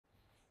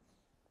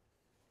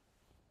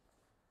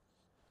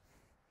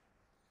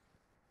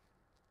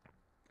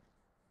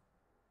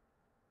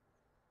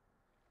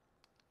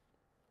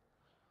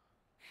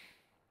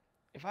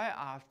If I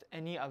asked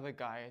any other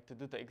guy to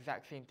do the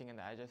exact same thing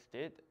that I just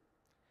did,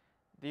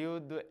 they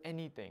would do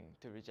anything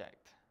to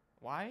reject.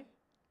 Why?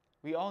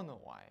 We all know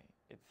why.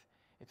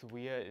 It's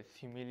weird, it's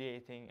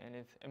humiliating, and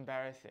it's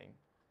embarrassing.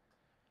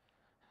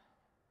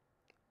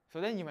 So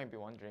then you might be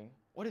wondering,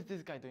 what is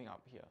this guy doing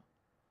up here?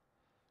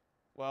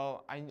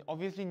 Well, I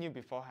obviously knew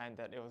beforehand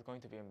that it was going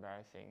to be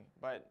embarrassing,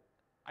 but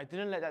I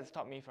didn't let that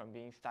stop me from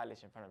being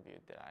stylish in front of you,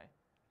 did I?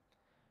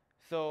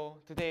 So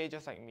today,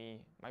 just like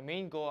me, my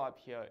main goal up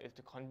here is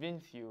to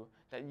convince you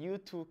that you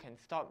too can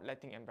stop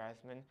letting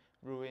embarrassment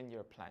ruin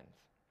your plans.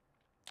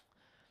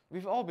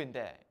 We've all been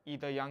there,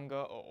 either younger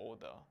or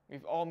older.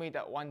 We've all made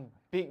that one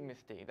big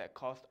mistake that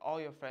caused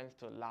all your friends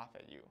to laugh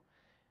at you.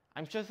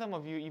 I'm sure some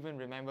of you even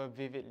remember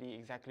vividly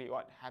exactly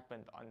what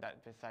happened on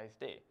that precise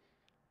day.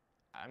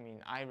 I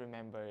mean, I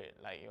remember it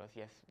like it was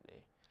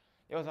yesterday.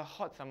 It was a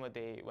hot summer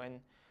day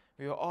when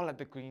we were all at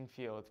the green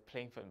fields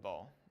playing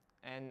football.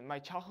 And my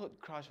childhood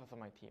crush was on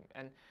my team.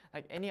 And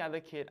like any other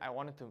kid, I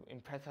wanted to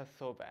impress her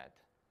so bad.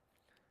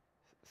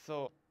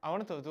 So I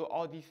wanted to do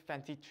all these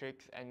fancy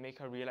tricks and make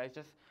her realize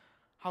just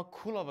how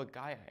cool of a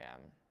guy I am.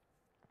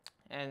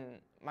 And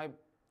my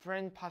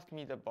friend passed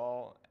me the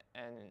ball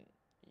and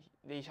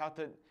they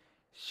shouted,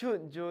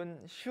 "Shoot, June,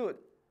 shoot!"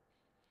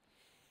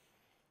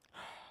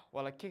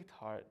 Well, I kicked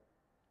hard,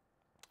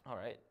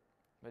 alright,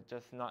 but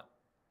just not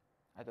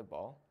at the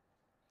ball.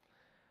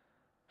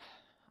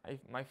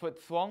 My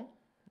foot swung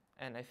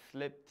and I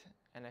slipped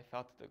and I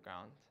fell to the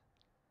ground.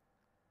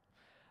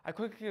 I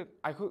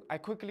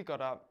quickly got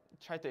up,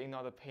 tried to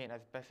ignore the pain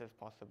as best as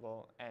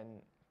possible,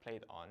 and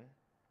played on.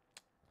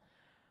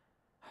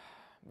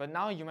 But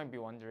now you might be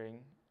wondering,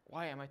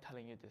 why am I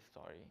telling you this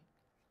story?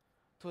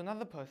 To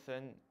another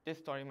person, this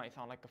story might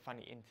sound like a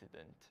funny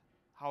incident.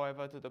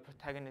 However, to the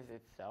protagonist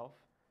itself,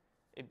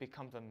 it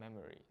becomes a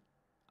memory,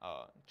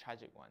 a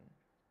tragic one.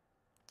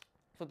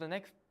 So the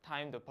next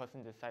time the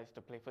person decides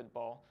to play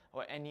football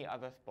or any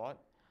other sport,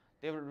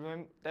 they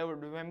will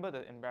remember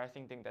the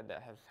embarrassing thing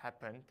that has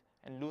happened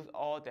and lose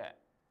all their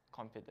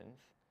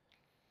confidence.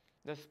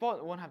 The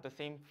sport won't have the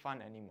same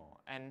fun anymore,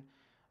 and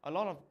a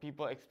lot of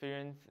people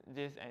experience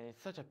this, and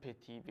it's such a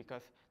pity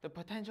because the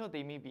potential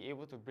they may be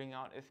able to bring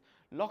out is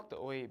locked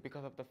away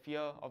because of the fear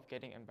of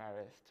getting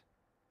embarrassed.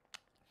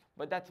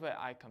 But that's where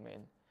I come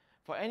in.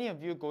 For any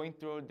of you going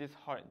through this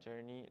hard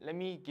journey, let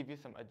me give you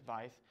some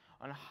advice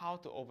on how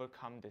to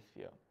overcome this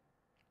fear.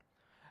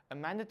 A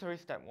mandatory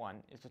step one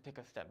is to take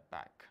a step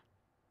back.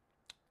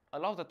 A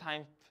lot of the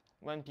times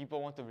when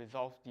people want to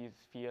resolve these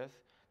fears,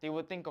 they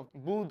would think of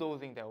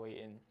bulldozing their way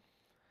in.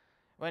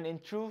 When in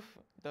truth,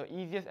 the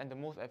easiest and the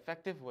most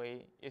effective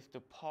way is to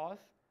pause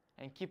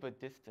and keep a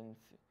distance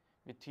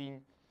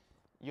between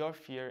your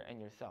fear and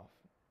yourself.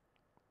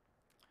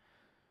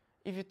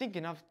 If you think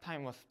enough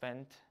time was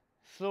spent,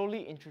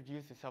 slowly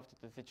introduce yourself to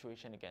the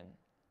situation again.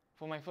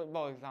 For my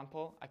football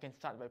example, I can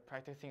start by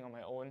practicing on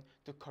my own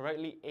to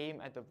correctly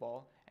aim at the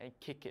ball and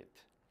kick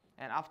it.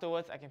 And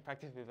afterwards, I can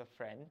practice with a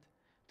friend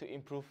to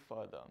improve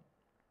further.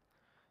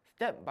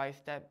 Step by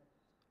step,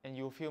 and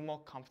you'll feel more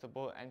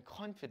comfortable and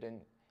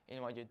confident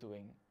in what you're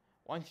doing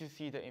once you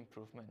see the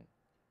improvement.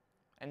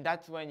 And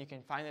that's when you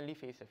can finally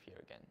face your fear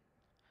again.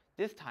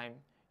 This time,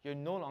 you're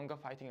no longer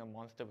fighting a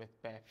monster with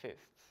bare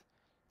fists.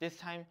 This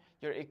time,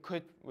 you're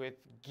equipped with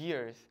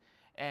gears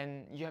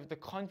and you have the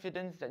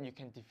confidence that you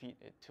can defeat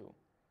it too.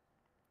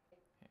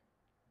 Okay.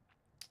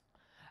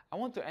 I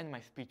want to end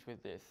my speech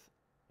with this.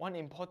 One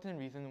important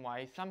reason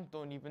why some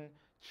don't even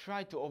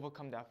try to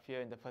overcome their fear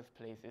in the first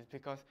place is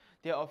because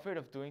they are afraid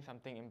of doing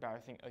something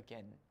embarrassing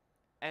again.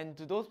 And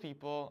to those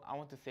people, I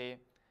want to say,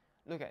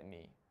 look at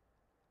me,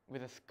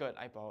 with a skirt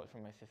I borrowed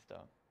from my sister.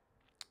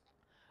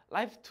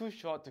 Life's too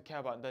short to care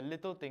about the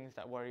little things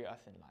that worry us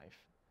in life.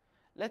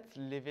 Let's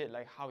live it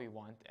like how we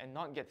want and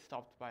not get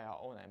stopped by our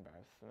own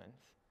embarrassments.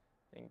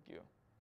 Thank you.